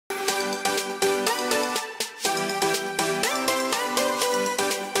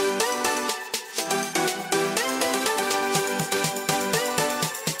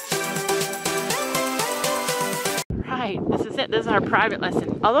our private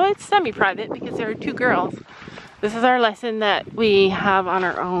lesson. Although it's semi-private because there are 2 girls. This is our lesson that we have on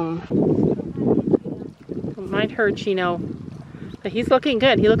our own. Don't mind her, Chino. But he's looking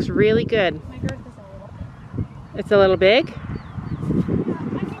good. He looks really good. My girth is a little. It's a little big? Yeah,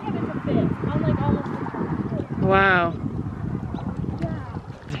 I can get it to fit. I'm like almost a Wow. Yeah.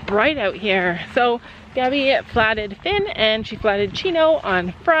 It's bright out here. So Gabby flatted Finn and she flatted Chino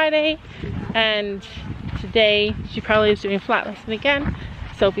on Friday. And today she probably is doing a flat lesson again.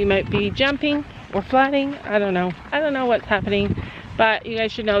 Sophie might be jumping or flatting. I don't know. I don't know what's happening. But you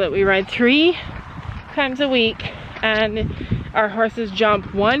guys should know that we ride 3 times a week. And our horses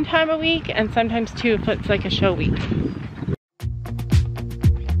jump 1 time a week and sometimes 2 if it's like a show week.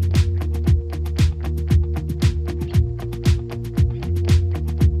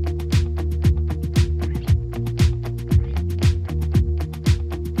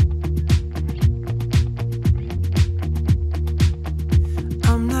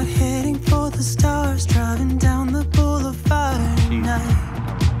 I'm not heading for the stars, driving down the boulevard tonight.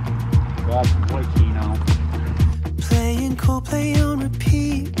 Playing Coldplay on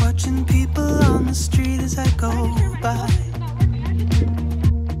repeat, watching people on the street as I go by.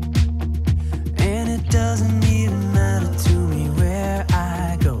 And it doesn't even matter to me where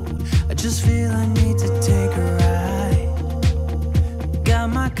I go, I just feel I need to take a ride. Got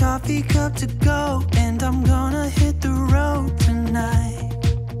my coffee cup to go, and I'm gonna hit the road tonight.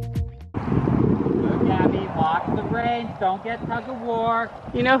 Good, Gabby, watch the reins, don't get tug of war.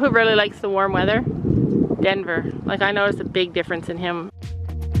 You know who really likes the warm weather? Denver. Like, I noticed a big difference in him.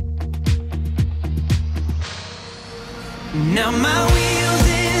 Now my wheels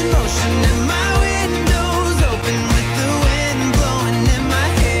in motion and my windows open with the wind blowing in my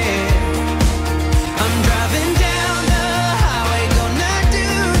hair. I'm driving down the highway, gonna do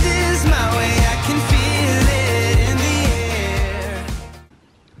this my way. I can feel it in the air.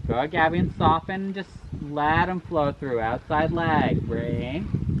 Good, Gabby, and soften, just let them flow through. Outside leg, rein,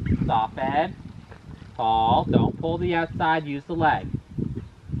 soften. Tall, don't pull the outside, use the leg.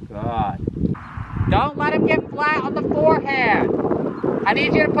 Good. Don't let him get flat on the forehead. I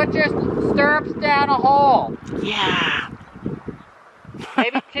need you to put your stirrups down a hole. Yeah.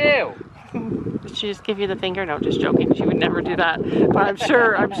 Maybe 2. Did she just give you the finger? No, just joking. She would never do that. But I'm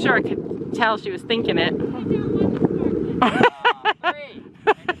sure I could tell she was thinking it. 3.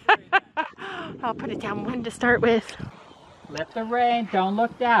 I'll put it down 1 to start with. Lift the rein, don't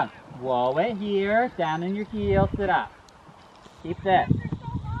look down. Whoa it here, down in your heel, sit up. Keep this.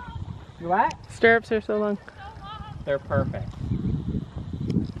 You what? Stirrups are so long. They're perfect.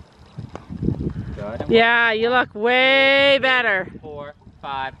 Good. Yeah, you look way better. 4,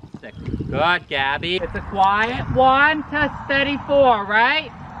 5, 6. Good, Gabby. It's a quiet 1 to steady 4,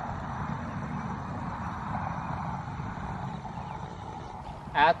 right?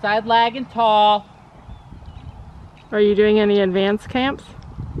 Outside leg and tall. Are you doing any advanced camps?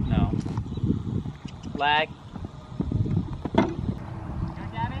 No. Leg. Good,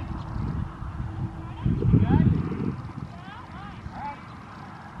 Gabby? Good? Alright.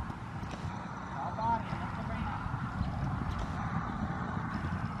 All body, lift the rein up.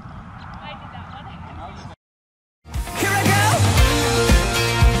 I did that one. Here I go.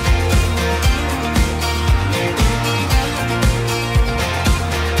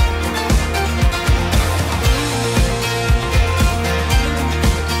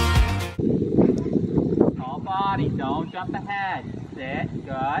 Don't jump ahead. Sit.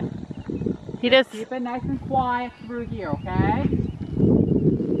 Good. He does. Keep it nice and quiet through here, okay?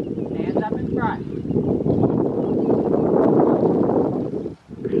 Hands up in front.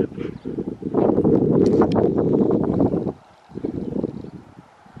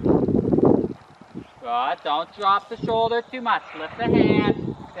 Good. Don't drop the shoulder too much. Lift the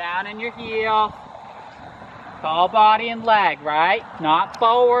hand down in your heel. Tall body and leg, right? Not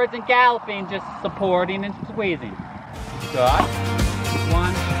forwards and galloping, just supporting and squeezing. Good.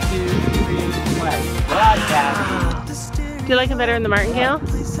 1, 2, 3, leg. Good, Gabby. Do you like him better in the martingale?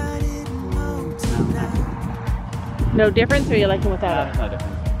 No difference, or you like him without it? No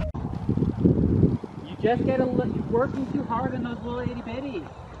difference. You just get you're working too hard on those little itty bitties.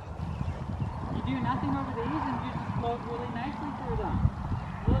 You do nothing over these and you just float really nicely through them.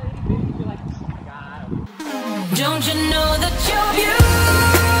 Little itty bitties, you're like, oh my god. Don't you